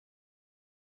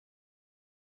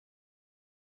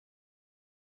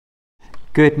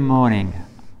Good morning.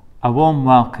 A warm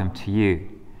welcome to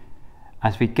you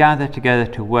as we gather together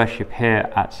to worship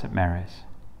here at St Mary's.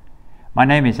 My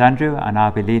name is Andrew and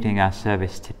I'll be leading our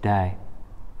service today.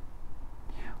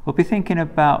 We'll be thinking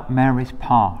about Mary's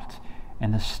part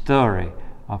in the story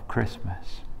of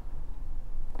Christmas.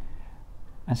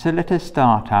 And so let us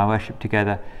start our worship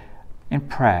together in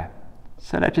prayer.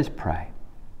 So let us pray.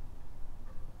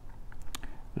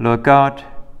 Lord God,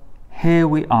 here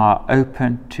we are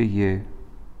open to you.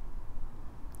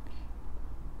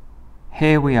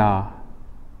 Here we are,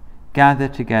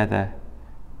 gathered together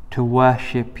to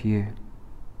worship you.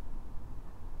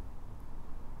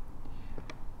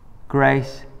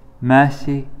 Grace,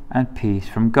 mercy, and peace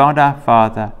from God our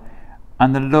Father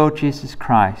and the Lord Jesus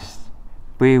Christ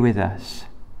be with us.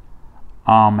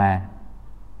 Amen.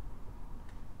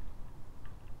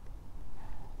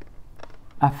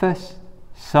 Our first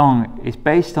song is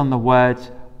based on the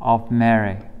words of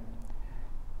Mary.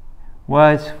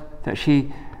 Words that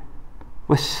she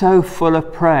was so full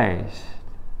of praise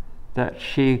that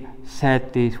she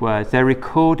said these words. They're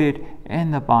recorded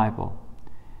in the Bible.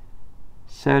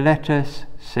 So let us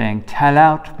sing, "Tell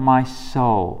out my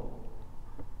soul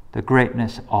the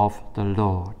greatness of the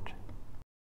Lord."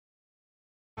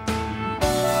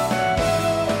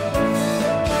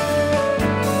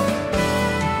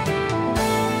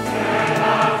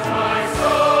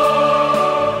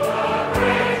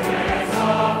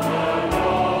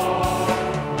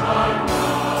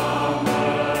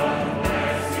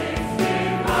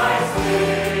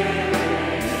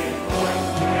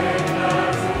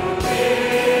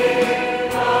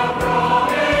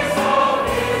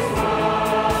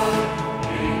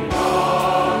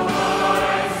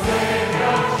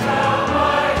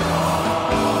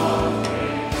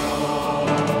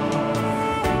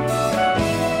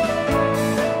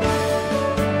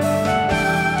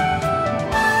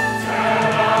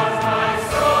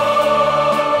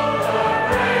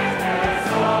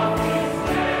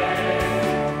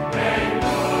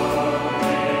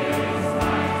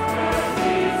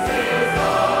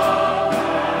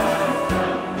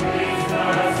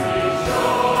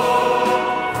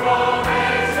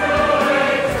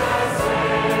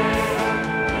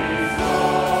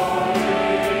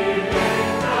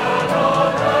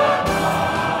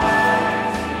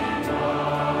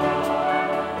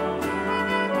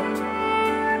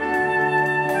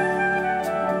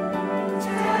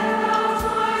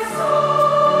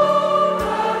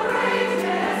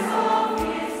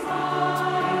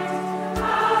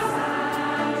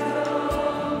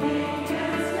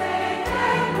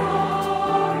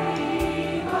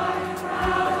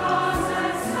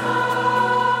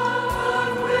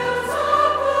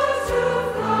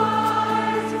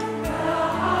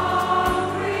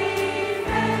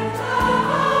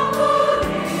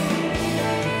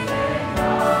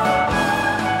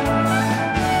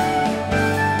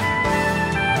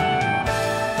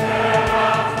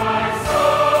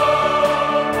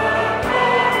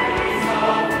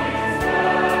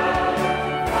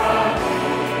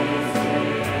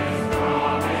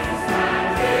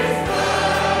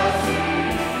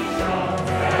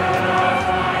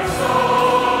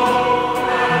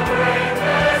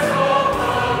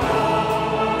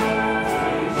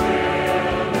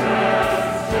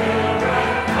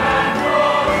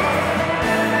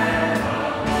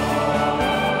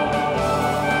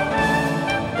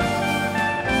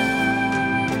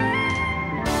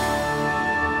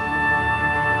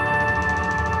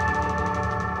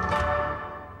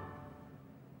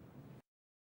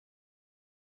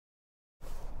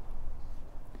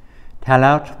 Tell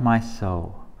out, my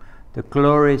soul, the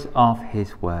glories of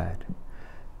his word.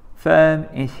 Firm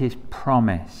is his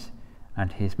promise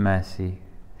and his mercy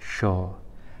sure.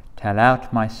 Tell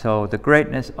out, my soul, the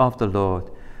greatness of the Lord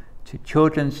to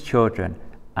children's children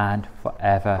and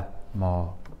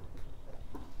forevermore.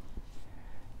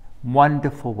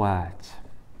 Wonderful words.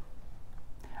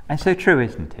 And so true,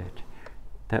 isn't it,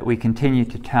 that we continue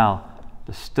to tell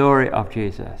the story of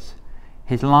Jesus.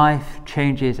 His life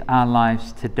changes our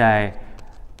lives today.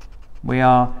 We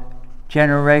are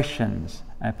generations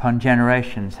upon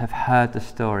generations have heard the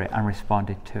story and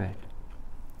responded to it.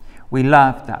 We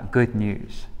love that good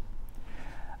news.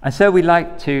 And so we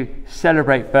like to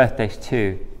celebrate birthdays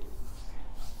too.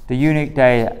 The unique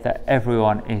day that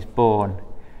everyone is born,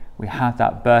 we have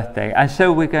that birthday. And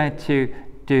so we're going to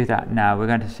do that now. We're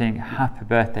going to sing happy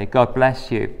birthday. God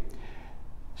bless you.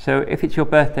 So if it's your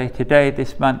birthday today,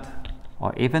 this month,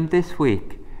 or even this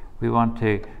week, we want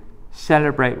to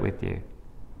celebrate with you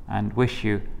and wish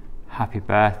you happy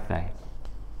birthday.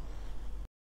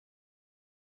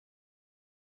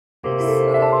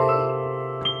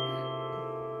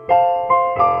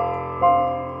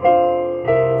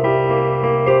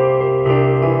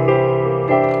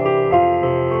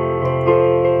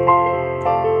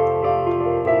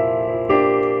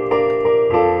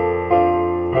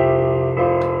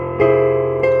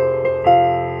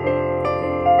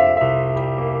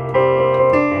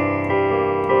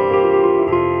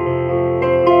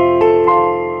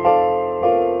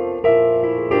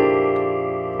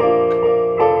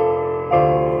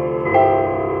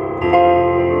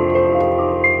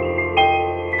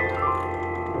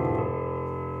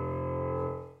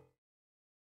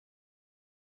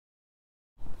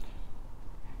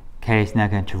 is now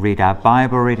going to read our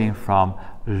Bible reading from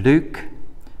Luke,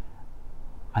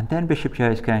 and then Bishop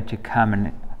Joe is going to come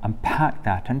and unpack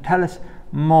that and tell us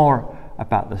more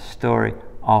about the story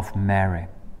of Mary.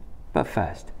 But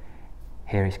first,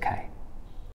 here is Kay.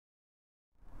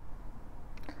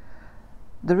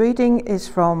 The reading is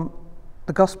from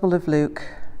the Gospel of Luke,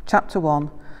 chapter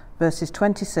 1, verses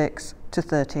 26 to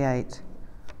 38.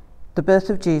 The birth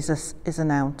of Jesus is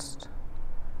announced.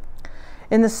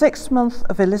 In the 6th month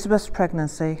of Elizabeth's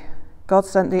pregnancy, God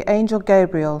sent the angel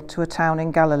Gabriel to a town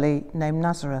in Galilee named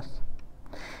Nazareth.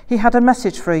 He had a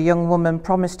message for a young woman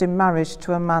promised in marriage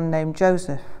to a man named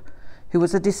Joseph, who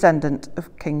was a descendant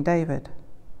of King David.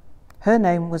 Her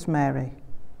name was Mary.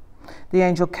 The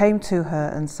angel came to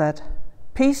her and said,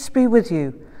 "Peace be with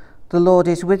you. The Lord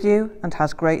is with you and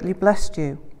has greatly blessed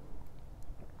you."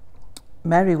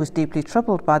 Mary was deeply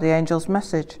troubled by the angel's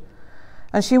message,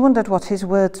 and she wondered what his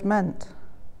words meant.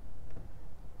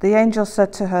 The angel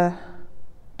said to her,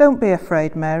 "Don't be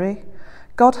afraid, Mary.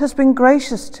 God has been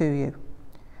gracious to you.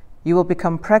 You will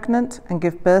become pregnant and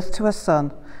give birth to a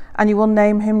son, and you will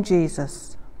name him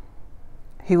Jesus.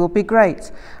 He will be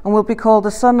great and will be called the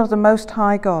Son of the Most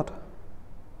High God.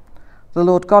 The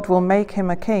Lord God will make him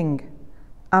a king,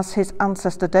 as his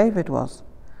ancestor David was,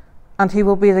 and he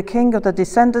will be the king of the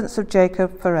descendants of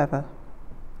Jacob forever.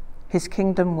 His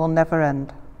kingdom will never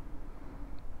end."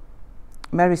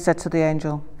 Mary said to the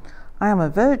angel, "I am a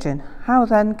virgin. How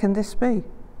then can this be?"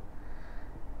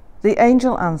 The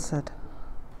angel answered,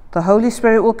 "The Holy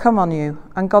Spirit will come on you,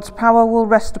 and God's power will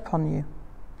rest upon you.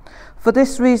 For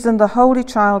this reason, the Holy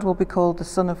Child will be called the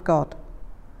Son of God.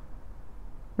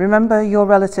 Remember your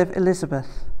relative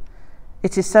Elizabeth.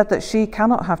 It is said that she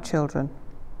cannot have children,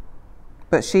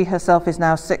 but she herself is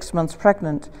now 6 months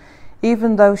pregnant,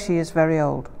 even though she is very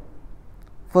old.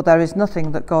 For there is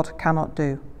nothing that God cannot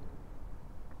do."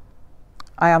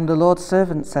 "I am the Lord's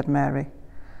servant," said Mary.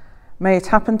 "May it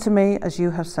happen to me as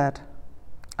you have said."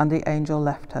 And the angel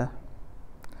left her.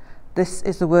 This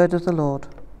is the word of the Lord.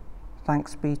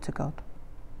 Thanks be to God.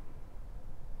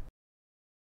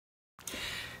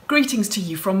 Greetings to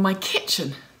you from my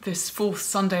kitchen this 4th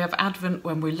Sunday of Advent,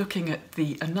 when we're looking at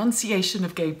the Annunciation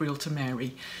of Gabriel to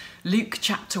Mary, Luke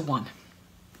chapter 1.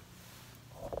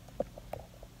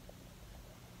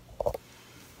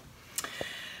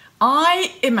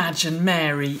 I imagine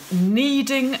Mary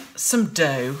kneading some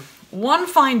dough one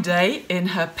fine day in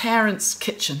her parents'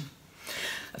 kitchen.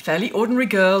 A fairly ordinary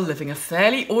girl living a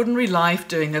fairly ordinary life,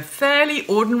 doing a fairly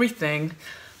ordinary thing,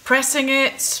 pressing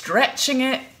it, stretching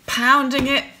it, pounding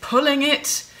it, pulling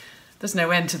it. There's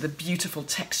no end to the beautiful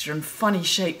texture and funny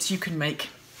shapes you can make.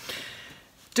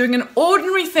 Doing an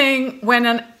ordinary thing when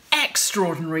an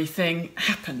extraordinary thing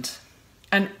happened.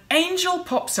 An angel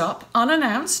pops up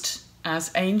unannounced,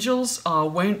 as angels are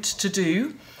wont to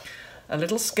do, a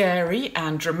little scary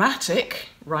and dramatic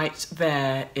right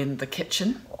there in the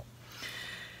kitchen.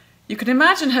 You can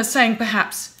imagine her saying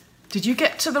perhaps, "Did you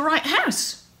get to the right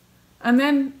house?" And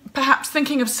then perhaps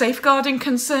thinking of safeguarding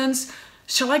concerns,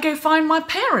 "Shall I go find my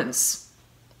parents?"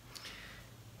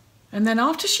 And then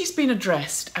after she's been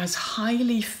addressed as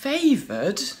highly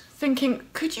favoured, thinking,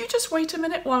 "Could you just wait a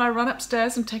minute while I run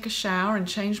upstairs and take a shower and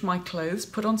change my clothes,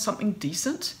 put on something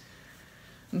decent?"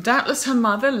 And doubtless her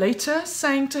mother later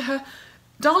saying to her,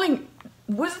 "Darling,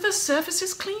 were the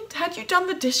surfaces cleaned? Had you done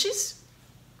the dishes?"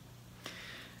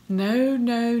 No,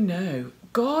 no, no.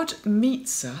 God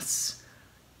meets us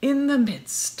in the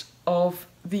midst of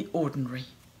the ordinary,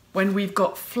 when we've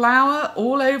got flour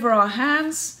all over our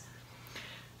hands.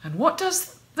 And what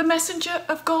does the messenger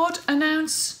of God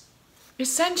announce?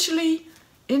 Essentially,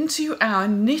 into our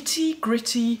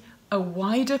nitty-gritty, a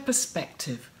wider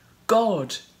perspective.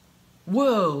 God,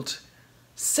 world,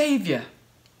 Saviour.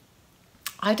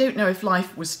 I don't know if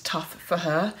life was tough for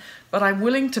her, but I'm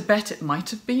willing to bet it might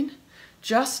have been.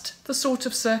 Just the sort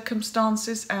of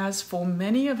circumstances, as for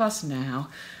many of us now,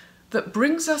 that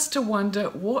brings us to wonder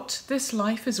what this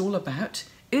life is all about.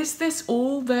 Is this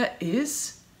all there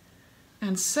is?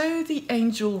 And so the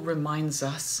angel reminds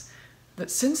us that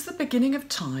since the beginning of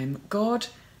time, God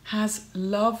has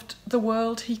loved the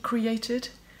world he created,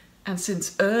 and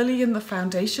since early in the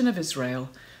foundation of Israel,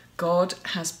 God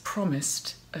has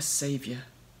promised a Saviour.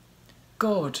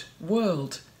 God,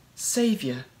 world,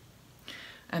 Saviour.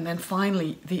 And then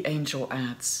finally the angel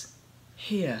adds,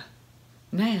 "Here,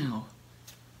 now,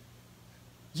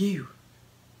 you."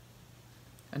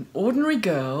 An ordinary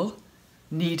girl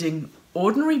kneading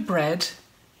ordinary bread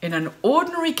in an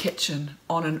ordinary kitchen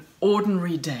on an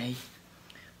ordinary day.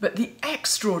 But the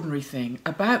extraordinary thing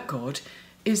about God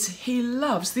is he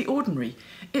loves the ordinary.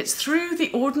 It's through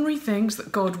the ordinary things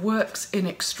that God works in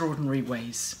extraordinary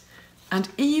ways. And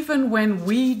even when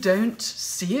we don't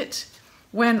see it,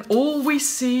 when all we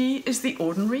see is the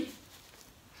ordinary,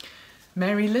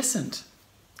 Mary listened.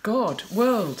 God,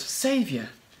 world, Saviour.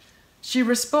 She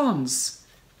responds,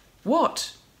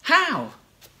 what? How?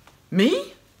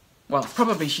 Me? Well,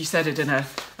 probably she said it in a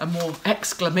more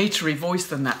exclamatory voice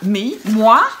than that. Me?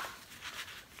 Moi?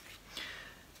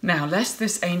 Now, lest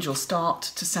this angel start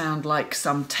to sound like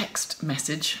some text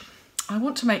message, I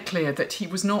want to make clear that he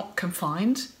was not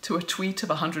confined to a tweet of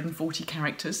 140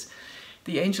 characters.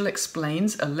 The angel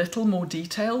explains a little more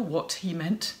detail what he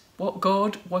meant, what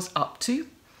God was up to.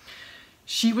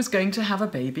 She was going to have a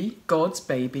baby, God's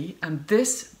baby, and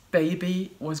this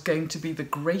baby was going to be the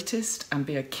greatest and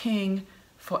be a king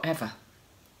forever.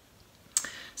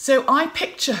 So I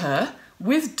picture her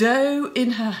with dough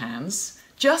in her hands,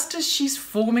 just as she's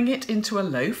forming it into a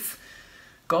loaf.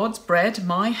 God's bread,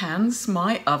 my hands,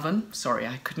 my oven. Sorry,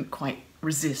 I couldn't quite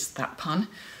resist that pun.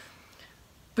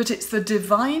 But it's the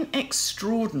divine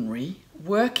extraordinary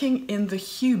working in the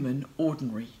human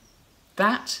ordinary.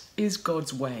 That is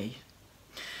God's way.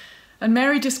 And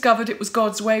Mary discovered it was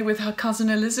God's way with her cousin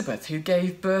Elizabeth, who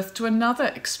gave birth to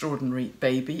another extraordinary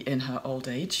baby in her old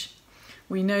age.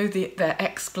 We know their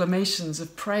exclamations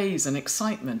of praise and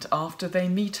excitement after they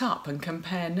meet up and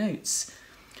compare notes.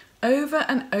 Over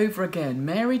and over again,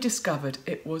 Mary discovered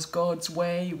it was God's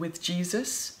way with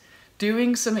Jesus,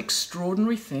 doing some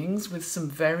extraordinary things with some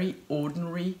very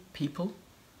ordinary people,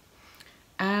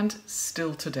 and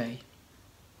still today.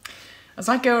 As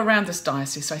I go around this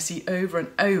diocese, I see over and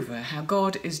over how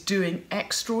God is doing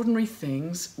extraordinary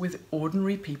things with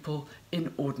ordinary people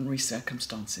in ordinary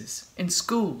circumstances, in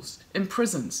schools, in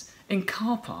prisons, in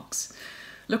car parks.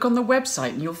 Look on the website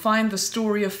and you'll find the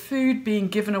story of food being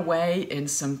given away in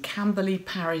some Camberley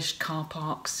parish car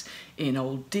parks, in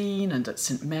Old Dean and at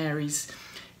St Mary's,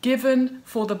 given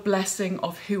for the blessing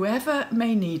of whoever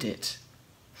may need it.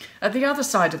 At the other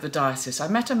side of the diocese, I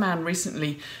met a man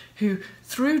recently who,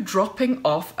 through dropping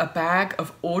off a bag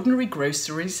of ordinary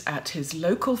groceries at his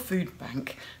local food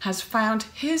bank, has found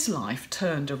his life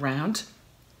turned around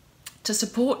to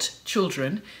support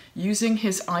children using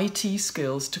his IT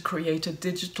skills to create a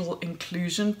digital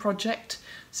inclusion project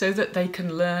so that they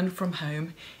can learn from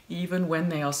home even when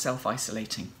they are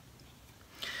self-isolating.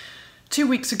 2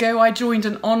 weeks ago, I joined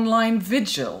an online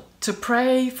vigil to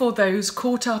pray for those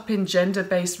caught up in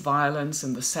gender-based violence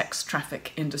and the sex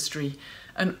traffic industry,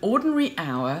 an ordinary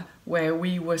hour where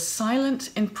we were silent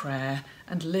in prayer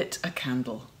and lit a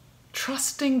candle,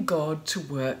 trusting God to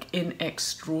work in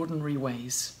extraordinary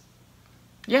ways.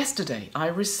 Yesterday, I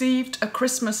received a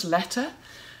Christmas letter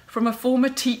from a former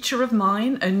teacher of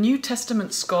mine, a New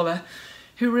Testament scholar,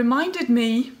 who reminded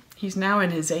me, he's now in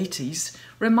his 80s,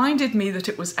 reminded me that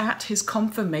it was at his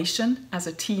confirmation as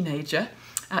a teenager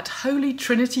at Holy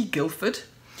Trinity, Guildford,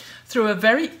 through a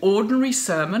very ordinary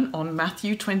sermon on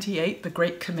Matthew 28, the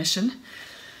Great Commission,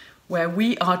 where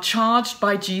we are charged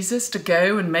by Jesus to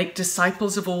go and make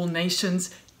disciples of all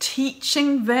nations,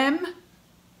 teaching them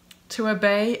to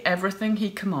obey everything he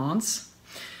commands.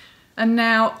 And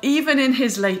now, even in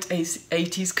his late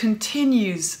 80s,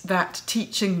 continues that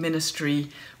teaching ministry,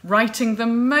 writing the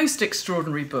most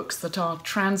extraordinary books that are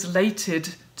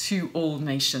translated to all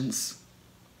nations.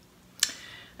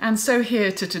 And so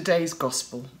here to today's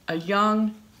gospel, a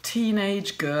young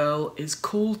teenage girl is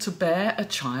called to bear a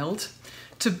child,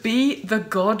 to be the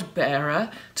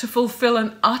God-bearer, to fulfill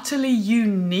an utterly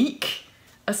unique,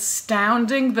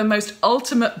 astounding, the most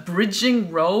ultimate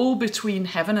bridging role between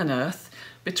heaven and earth,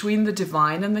 between the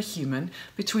divine and the human,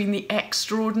 between the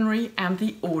extraordinary and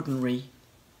the ordinary.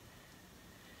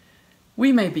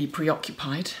 We may be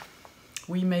preoccupied,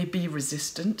 we may be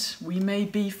resistant, we may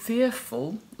be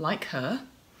fearful like her,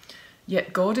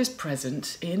 yet God is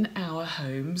present in our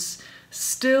homes,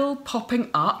 still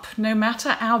popping up no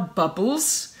matter our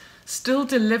bubbles, still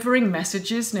delivering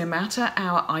messages no matter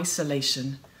our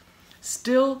isolation,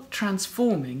 still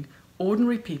transforming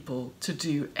ordinary people to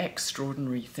do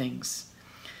extraordinary things.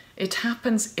 It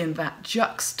happens in that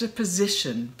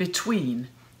juxtaposition between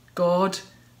God,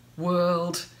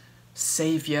 world,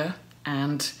 Saviour,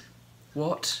 and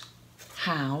what,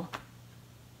 how,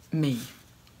 me.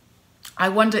 I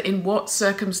wonder in what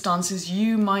circumstances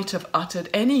you might have uttered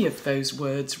any of those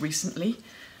words recently,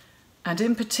 and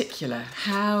in particular,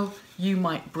 how you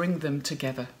might bring them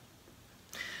together.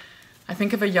 I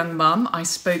think of a young mum I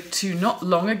spoke to not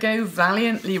long ago,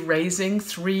 valiantly raising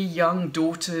 3 young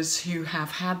daughters who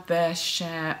have had their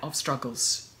share of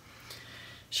struggles.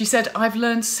 She said, I've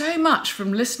learned so much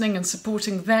from listening and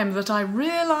supporting them that I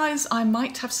realise I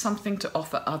might have something to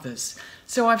offer others.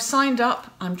 So I've signed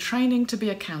up, I'm training to be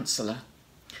a counsellor.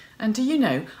 And do you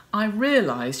know, I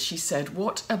realised, she said,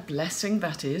 what a blessing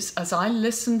that is. As I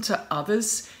listen to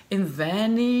others in their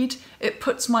need, it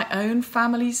puts my own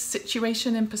family's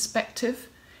situation in perspective,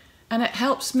 and it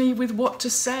helps me with what to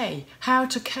say, how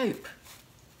to cope.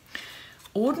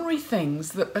 Ordinary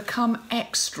things that become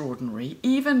extraordinary,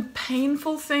 even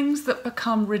painful things that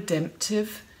become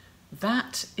redemptive,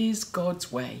 that is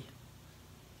God's way.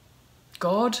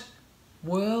 God,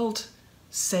 world,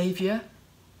 Saviour,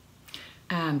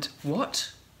 and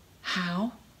what?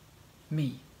 How?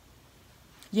 Me.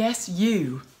 Yes,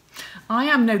 you. I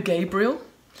am no Gabriel,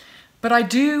 but I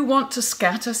do want to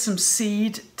scatter some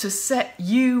seed to set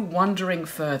you wondering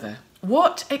further.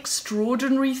 What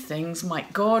extraordinary things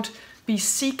might God be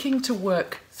seeking to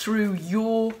work through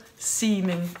your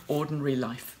seeming ordinary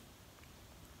life?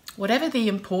 Whatever the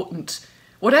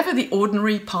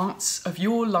ordinary parts of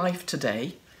your life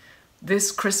today,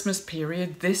 this Christmas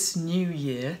period, this new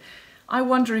year, I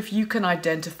wonder if you can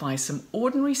identify some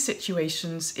ordinary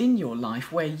situations in your life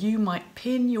where you might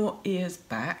pin your ears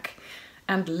back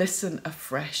and listen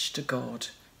afresh to God,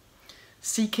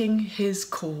 seeking his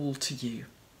call to you.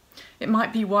 It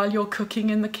might be while you're cooking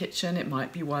in the kitchen, it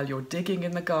might be while you're digging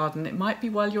in the garden, it might be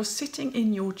while you're sitting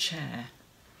in your chair.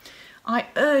 I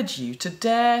urge you to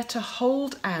dare to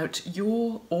hold out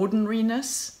your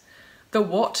ordinariness, the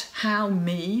what, how,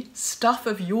 me stuff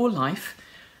of your life,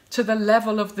 to the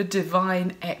level of the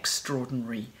divine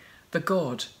extraordinary, the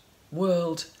God,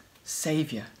 world,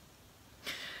 Saviour.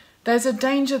 There's a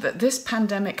danger that this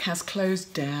pandemic has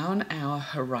closed down our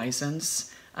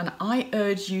horizons, and I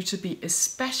urge you to be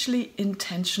especially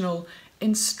intentional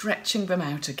in stretching them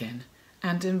out again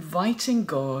and inviting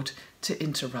God to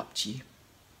interrupt you.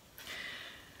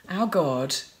 Our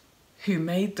God, who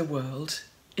made the world,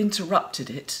 interrupted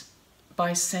it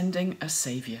by sending a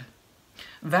Saviour.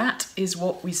 That is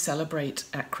what we celebrate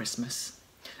at Christmas.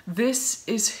 This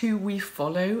is who we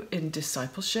follow in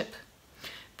discipleship.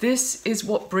 This is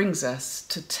what brings us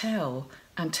to tell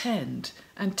and tend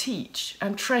and teach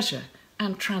and treasure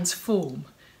and transform,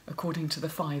 according to the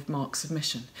 5 marks of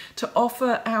mission, to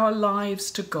offer our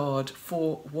lives to God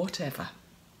for whatever.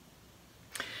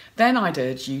 Then I'd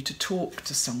urge you to talk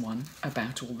to someone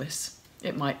about all this.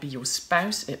 It might be your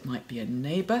spouse, it might be a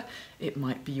neighbour, it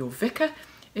might be your vicar,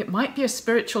 it might be a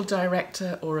spiritual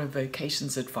director or a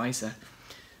vocations advisor.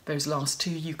 Those last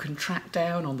 2 you can track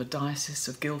down on the Diocese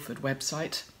of Guildford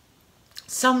website.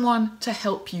 Someone to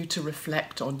help you to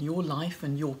reflect on your life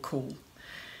and your call.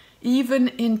 Even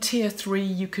in Tier 3,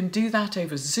 you can do that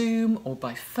over Zoom or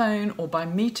by phone or by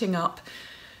meeting up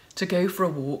to go for a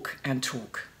walk and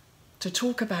talk. To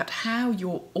talk about how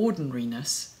your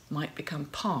ordinariness might become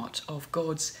part of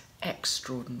God's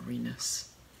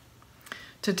extraordinariness.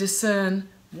 To discern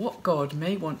what God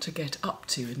may want to get up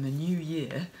to in the new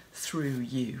year through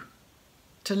you.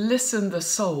 To listen the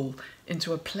soul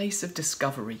into a place of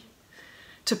discovery.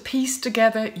 To piece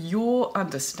together your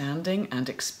understanding and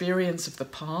experience of the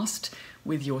past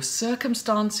with your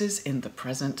circumstances in the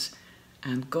present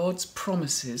and God's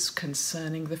promises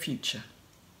concerning the future.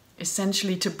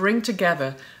 Essentially to bring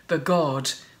together the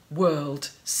God,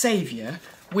 world, Saviour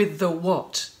with the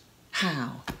what,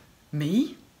 how,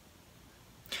 me?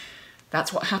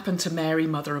 That's what happened to Mary,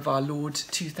 Mother of our Lord,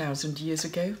 2,000 years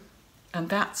ago. And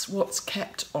that's what's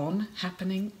kept on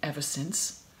happening ever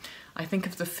since. I think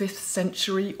of the 5th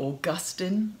century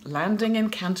Augustine landing in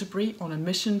Canterbury on a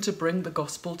mission to bring the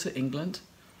gospel to England.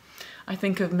 I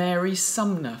think of Mary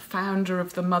Sumner, founder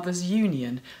of the Mothers'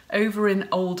 Union, over in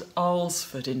Old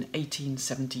Alresford in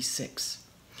 1876.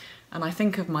 And I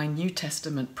think of my New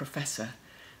Testament professor,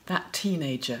 that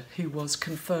teenager who was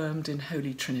confirmed in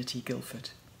Holy Trinity, Guildford.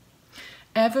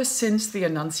 Ever since the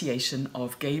Annunciation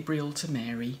of Gabriel to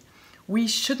Mary, we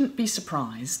shouldn't be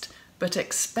surprised, but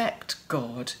expect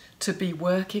God to be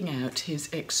working out his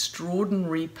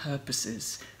extraordinary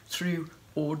purposes through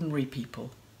ordinary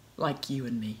people like you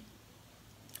and me.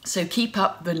 So keep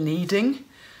up the kneading,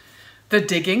 the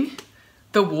digging,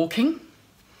 the walking,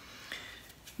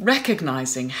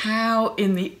 recognizing how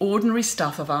in the ordinary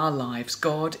stuff of our lives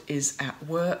God is at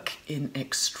work in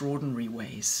extraordinary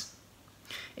ways.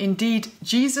 Indeed,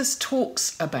 Jesus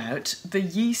talks about the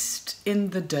yeast in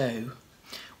the dough,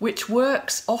 which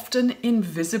works often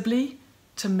invisibly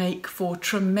to make for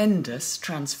tremendous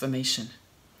transformation.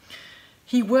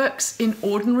 He works in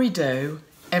ordinary dough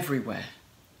everywhere.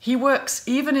 He works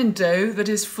even in dough that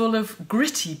is full of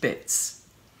gritty bits.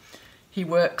 He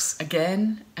works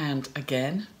again and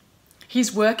again.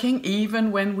 He's working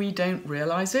even when we don't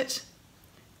realise it.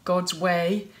 God's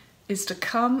way is to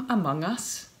come among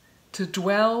us, to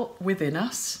dwell within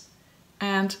us,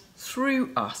 and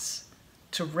through us,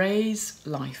 to raise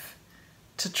life,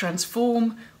 to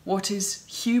transform what is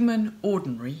human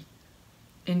ordinary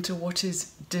into what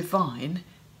is divine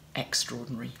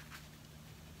extraordinary.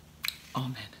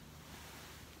 Amen.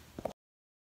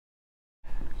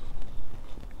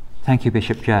 Thank you,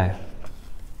 Bishop Joe.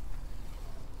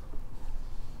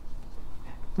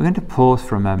 We're going to pause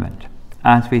for a moment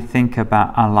as we think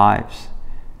about our lives.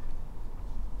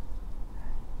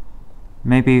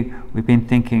 Maybe we've been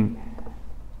thinking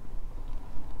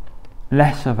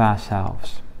less of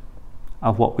ourselves,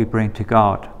 of what we bring to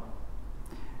God,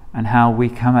 and how we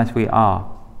come as we are,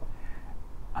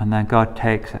 and then God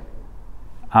takes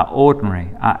our ordinary,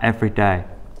 our everyday,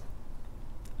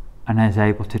 and is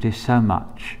able to do so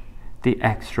much, the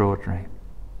extraordinary.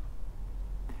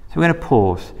 So we're going to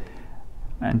pause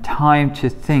and time to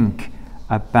think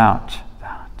about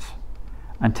that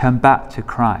and turn back to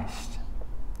Christ.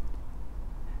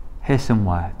 Here's some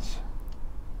words.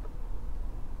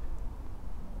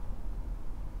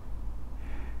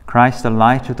 Christ, the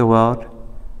light of the world,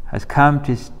 has come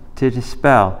to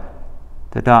dispel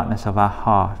the darkness of our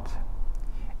heart.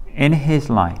 In his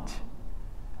light,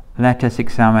 let us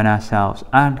examine ourselves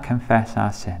and confess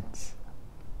our sins.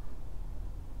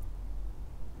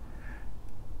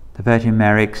 The Virgin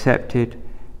Mary accepted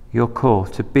your call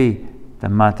to be the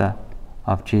mother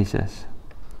of Jesus.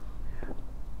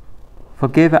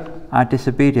 Forgive our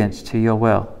disobedience to your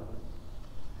will.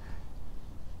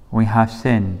 We have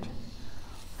sinned.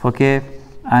 Forgive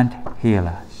and heal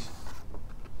us.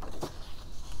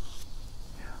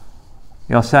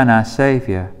 Your Son, our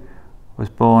Saviour, was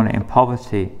born in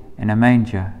poverty in a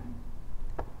manger.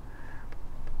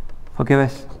 Forgive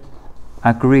us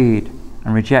our greed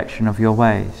and rejection of your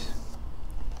ways.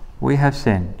 We have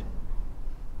sinned.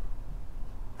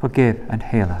 Forgive and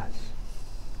heal us.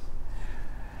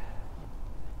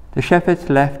 The shepherds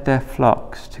left their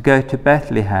flocks to go to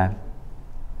Bethlehem.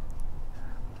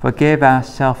 Forgive our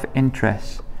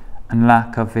self-interest and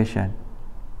lack of vision.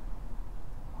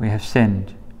 We have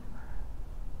sinned.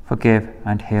 Forgive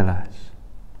and heal us.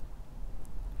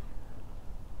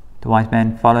 The wise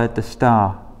men followed the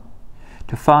star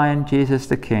to find Jesus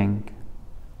the King.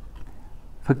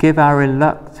 Forgive our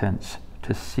reluctance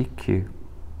to seek you.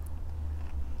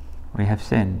 We have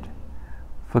sinned.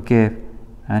 Forgive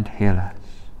and heal us.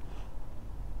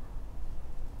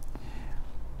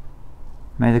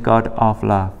 May the God of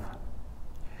love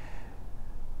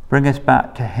bring us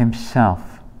back to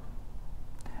himself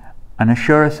and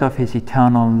assure us of his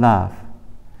eternal love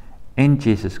in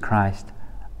Jesus Christ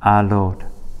our Lord.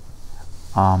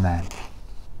 Amen.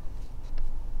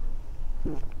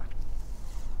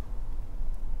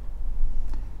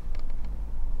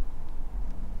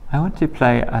 I want to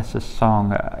play us a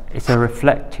song. It's a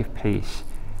reflective piece.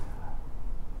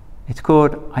 It's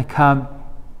called I Come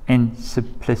in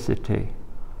Simplicity.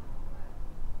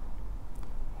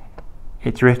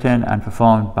 It's written and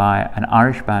performed by an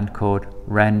Irish band called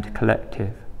Rend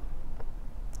Collective.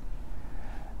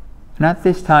 And at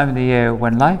this time of the year,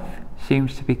 when life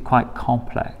seems to be quite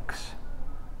complex,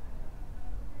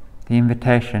 the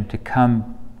invitation to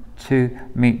come to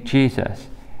meet Jesus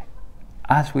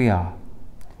as we are,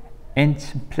 in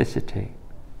simplicity.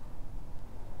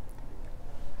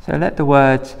 So let the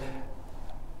words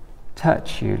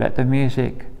touch you, let the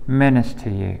music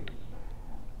minister you,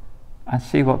 and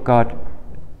see what God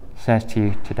says to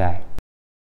you today.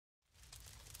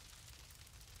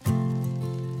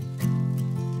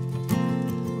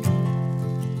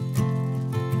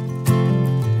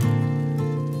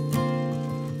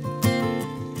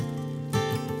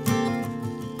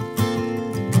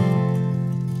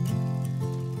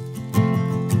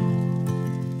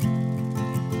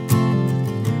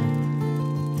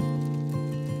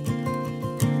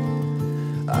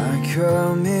 I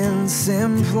come in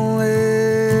simplicity,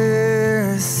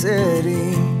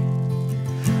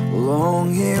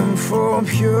 longing for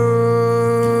purity,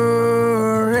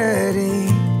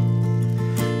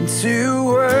 to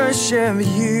worship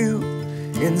you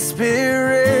in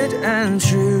spirit and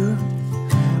truth,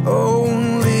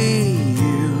 only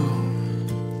you.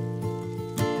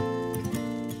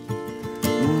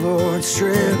 Lord,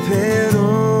 strip it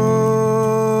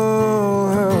all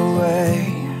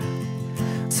away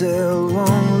till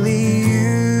only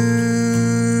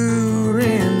you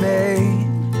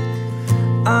remain.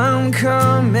 I'm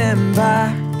coming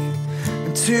back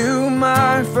to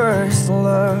my first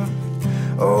love,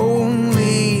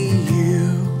 only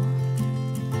you.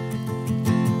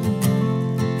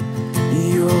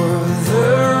 You're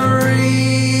the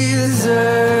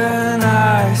reason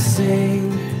I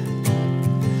sing,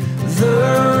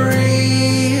 the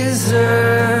reason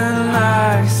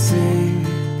I sing.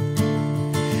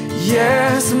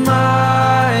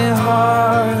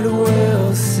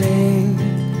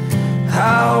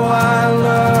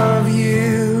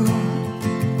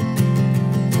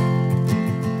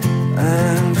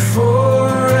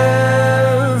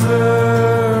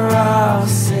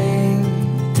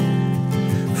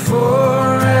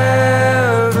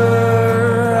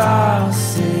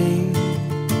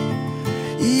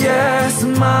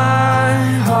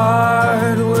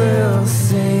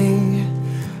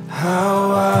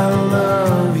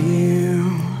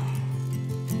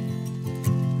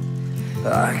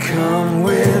 I come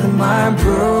with my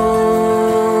broken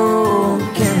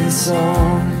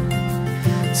song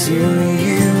to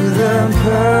you, the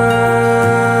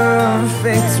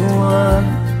perfect one,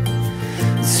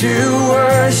 to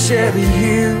worship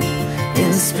you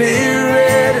in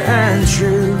spirit and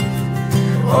truth.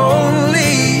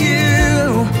 Only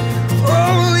you,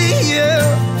 only you.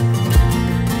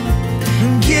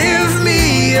 Give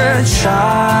me a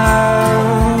childlike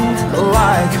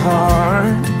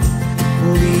heart.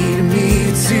 Lead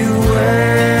me to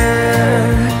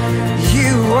where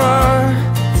you are,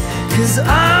 'cause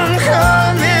I'm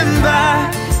coming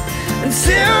back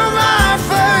to my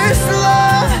first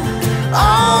love.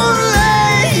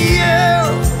 Only you.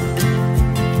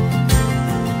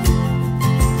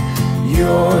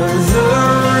 You're the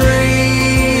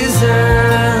reason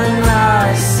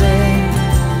I sing,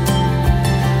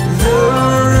 the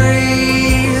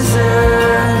reason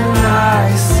I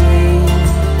sing.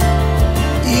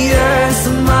 Yes,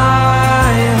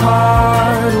 my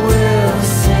heart will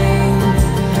sing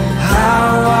how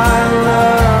I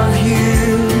love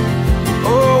you,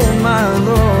 oh my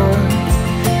Lord,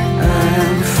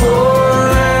 and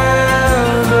forever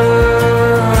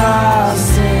I'll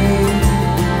sing,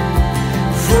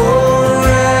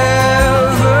 forever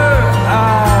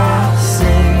I'll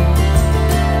sing.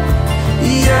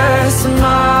 Yes,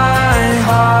 my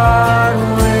heart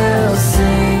will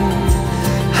sing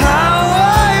how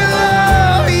I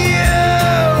love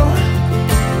you,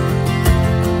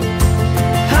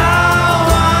 how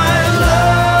I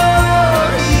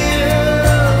love you,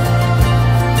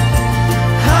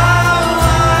 how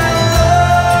I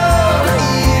love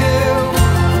you,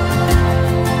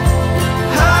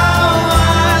 how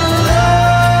I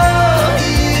love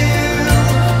you,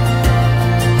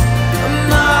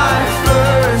 my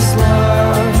first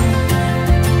love.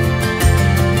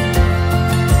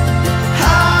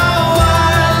 How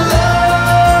I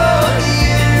love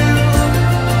you,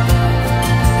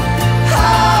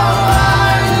 how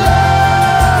I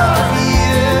love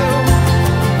you,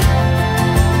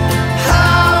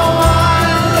 how I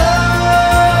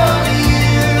love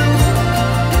you,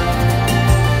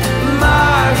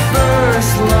 my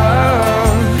first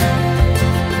love.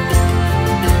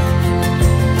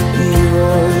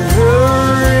 You're the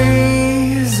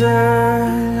reason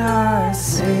I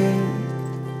sing,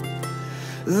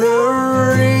 the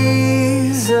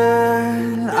reason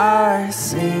I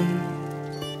sing.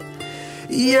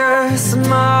 Yes,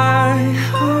 my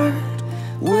heart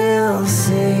will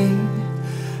sing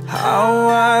how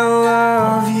I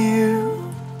love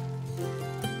you,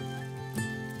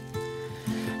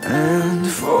 and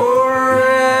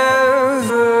forever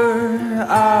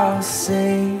I'll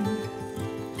sing,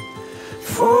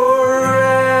 forever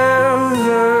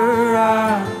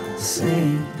I'll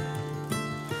sing.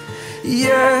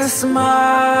 Yes,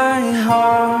 my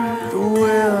heart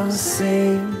will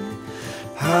sing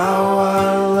how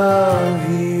I love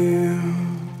you.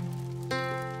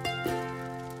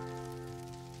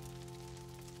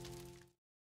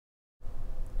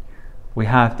 We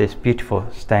have this beautiful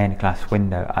stained glass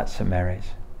window at St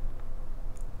Mary's.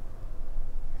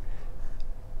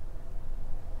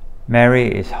 Mary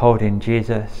is holding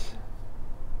Jesus.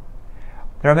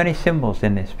 There are many symbols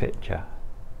in this picture.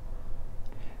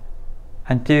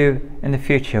 And do in the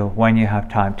future, when you have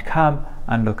time, to come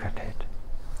and look at it.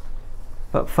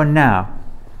 But for now,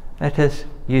 let us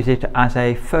use it as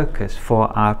a focus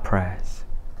for our prayers.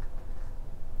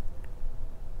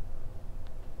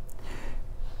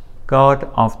 God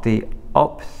of the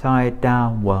upside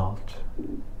down world,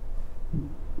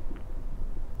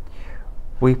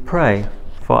 we pray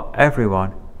for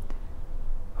everyone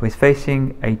who is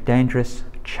facing a dangerous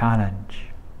challenge.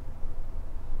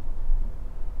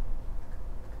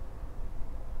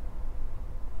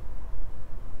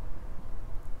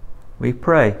 We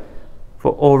pray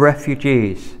for all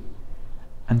refugees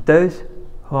and those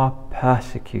who are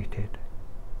persecuted.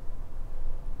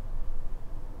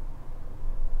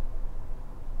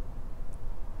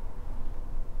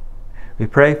 We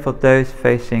pray for those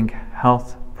facing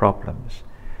health problems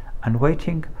and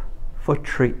waiting for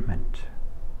treatment.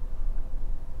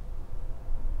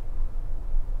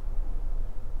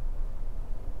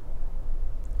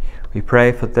 We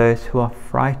pray for those who are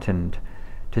frightened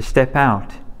to step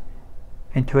out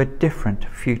into a different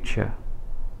future.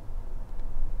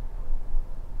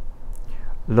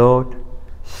 Lord,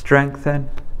 strengthen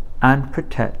and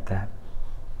protect them.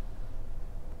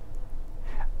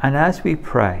 And as we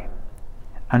pray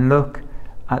and look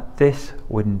at this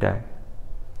window,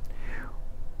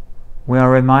 we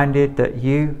are reminded that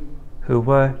you, who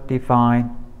were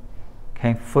divine,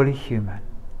 came fully human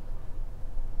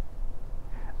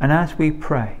And as we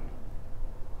pray,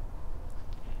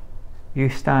 you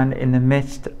stand in the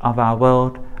midst of our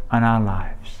world and our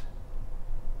lives.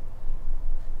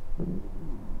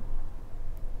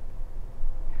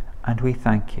 And we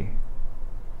thank you.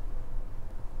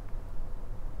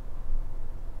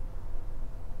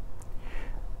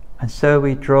 And so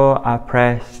we draw our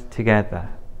prayers together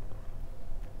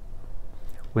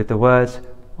with the words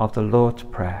of the Lord's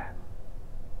Prayer.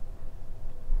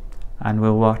 And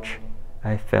we'll watch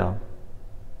a film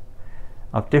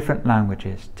of different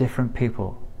languages, different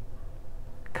people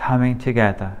coming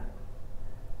together,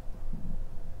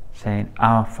 saying,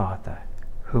 Our Father,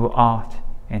 who art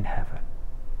in heaven.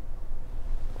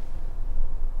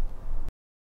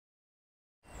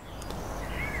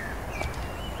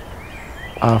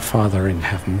 Our Father in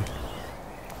heaven,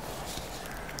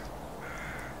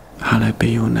 hallowed be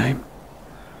your name.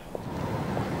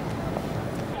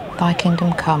 Thy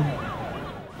kingdom come.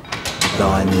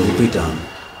 Thine will be done,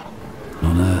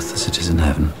 on earth as it is in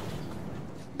heaven.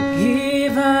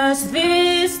 Give us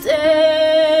this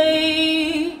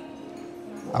day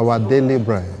our daily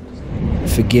bread.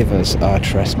 Forgive us our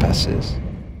trespasses,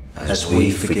 as we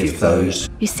forgive those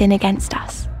who sin against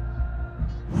us.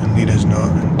 And lead us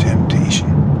not into temptation,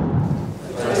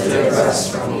 but deliver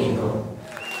us from evil.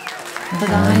 For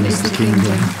thine is the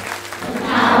kingdom, and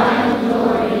power and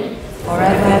glory,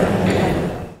 forever and ever.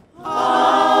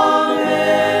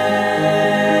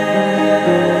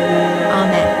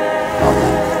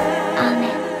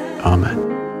 Amen.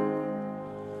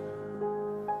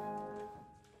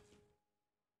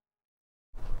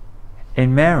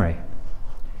 In Mary,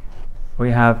 we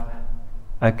have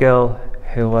a girl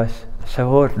who was so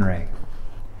ordinary,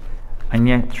 and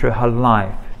yet through her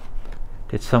life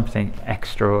did something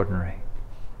extraordinary.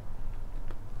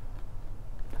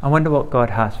 I wonder what God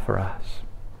has for us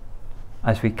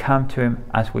as we come to Him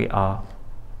as we are.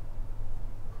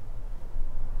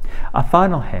 Our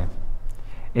final hymn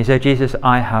is, O Jesus,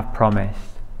 I have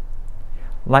promised.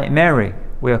 Like Mary,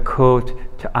 we are called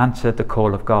to answer the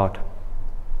call of God.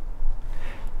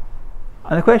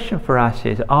 And the question for us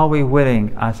is, are we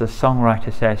willing, as the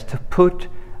songwriter says, to put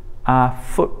our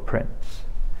footprints,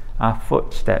 our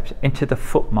footsteps, into the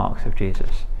footmarks of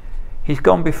Jesus? He's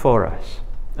gone before us.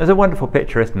 There's a wonderful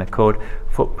picture, isn't there, called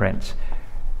Footprints.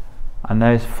 And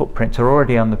those footprints are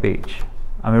already on the beach.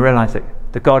 And we realise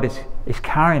that God is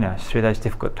carrying us through those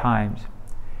difficult times.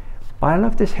 But I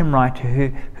love this hymn writer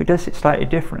who does it slightly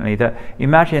differently. That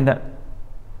imagine that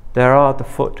there are the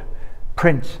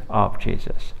footprints of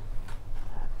Jesus.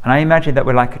 And I imagine that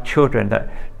we're like children that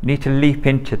need to leap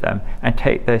into them and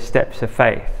take those steps of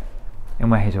faith in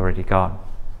where He's already gone.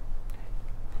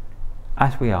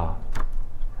 As we are,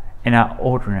 in our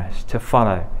ordinariness, to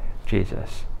follow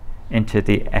Jesus into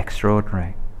the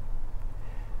extraordinary.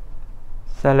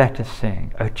 So let us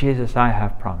sing, O Jesus, I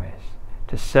have promised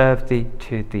to serve Thee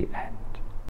to the end.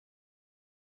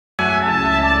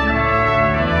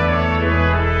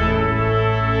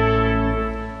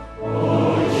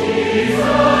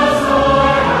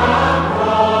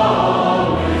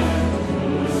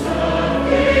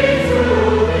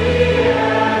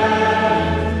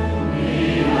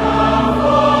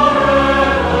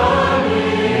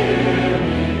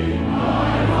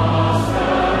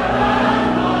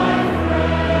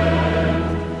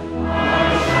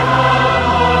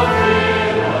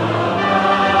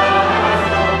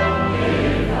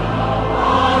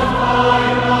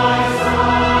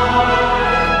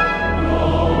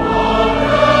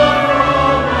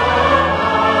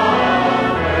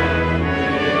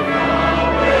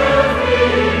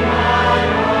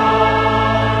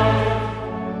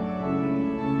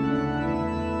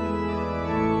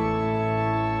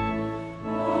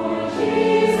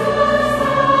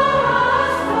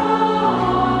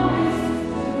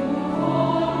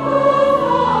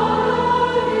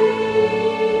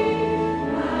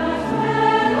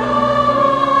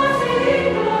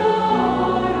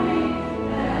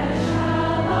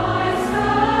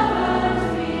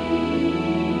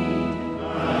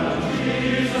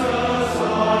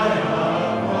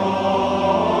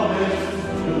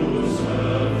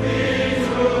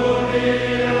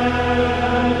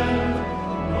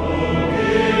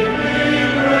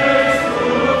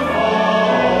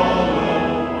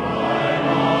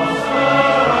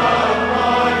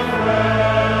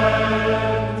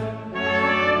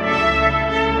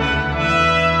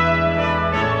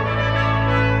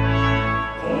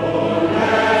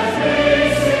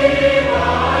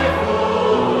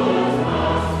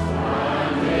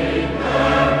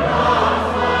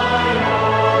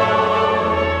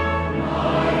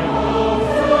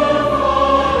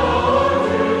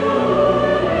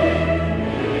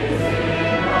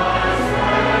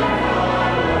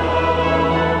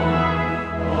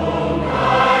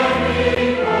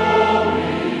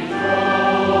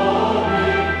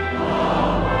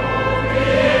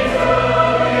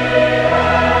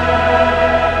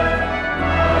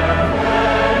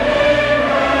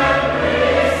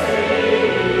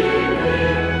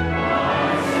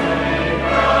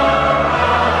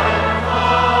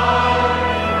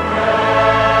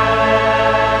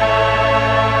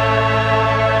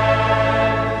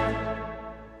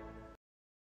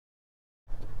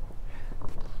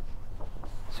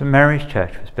 St Mary's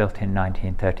Church was built in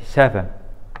 1937,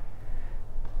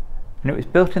 and it was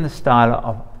built in the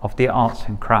style of the arts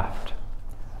and craft.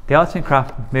 The arts and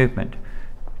craft movement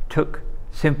took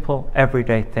simple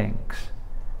everyday things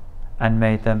and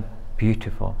made them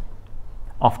beautiful,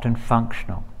 often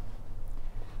functional.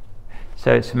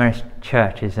 So St Mary's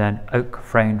Church is an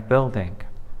oak-framed building.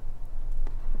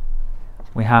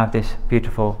 We have this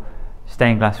beautiful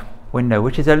stained glass window,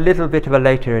 which is a little bit of a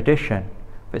later addition,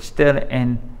 but still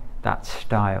in that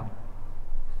style.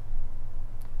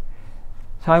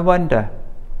 So I wonder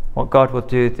what God will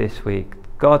do this week.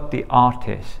 God the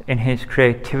artist, in his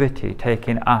creativity,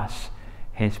 taking us,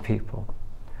 his people,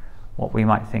 what we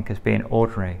might think as being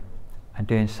ordinary, and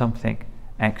doing something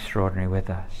extraordinary with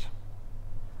us.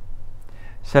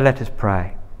 So let us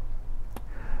pray.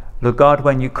 Lord God,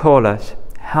 when you call us,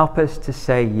 help us to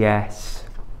say yes.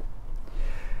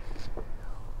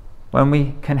 When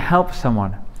we can help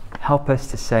someone, help us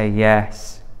to say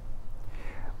yes.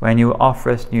 When you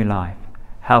offer us new life,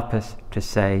 help us to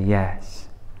say yes.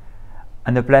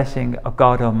 And the blessing of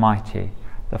God Almighty,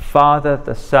 the Father,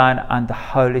 the Son, and the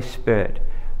Holy Spirit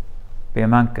be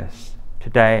among us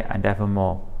today and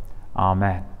evermore.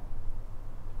 Amen.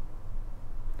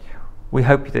 We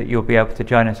hope that you'll be able to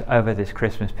join us over this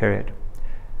Christmas period.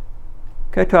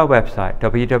 Go to our website,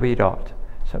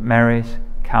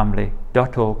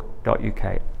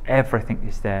 www.stmaryscamberley.org.uk. Everything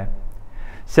is there.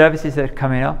 Services that are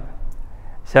coming up,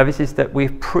 services that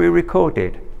we've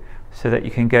pre-recorded so that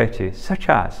you can go to, such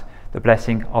as the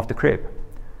Blessing of the Crib,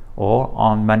 or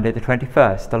on Monday the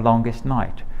 21st, the Longest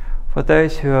Night, for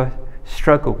those who have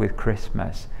struggled with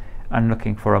Christmas and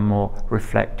looking for a more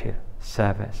reflective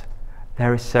service.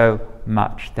 There is so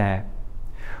much there.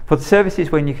 For the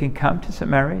services when you can come to St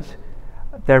Mary's,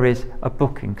 there is a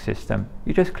booking system.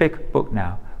 You just click Book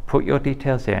Now, put your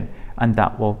details in, and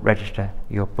that will register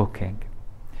your booking.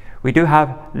 We do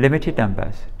have limited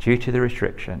numbers due to the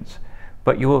restrictions,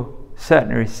 but you will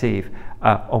certainly receive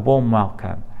a warm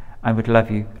welcome, and we'd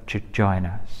love you to join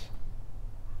us.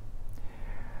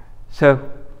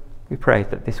 So we pray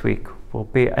that this week will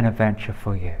be an adventure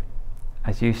for you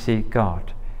as you see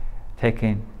God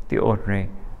taking the ordinary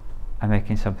and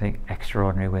making something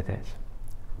extraordinary with it.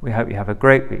 We hope you have a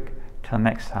great week. Till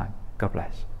next time, God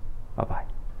bless.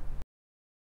 Bye-bye.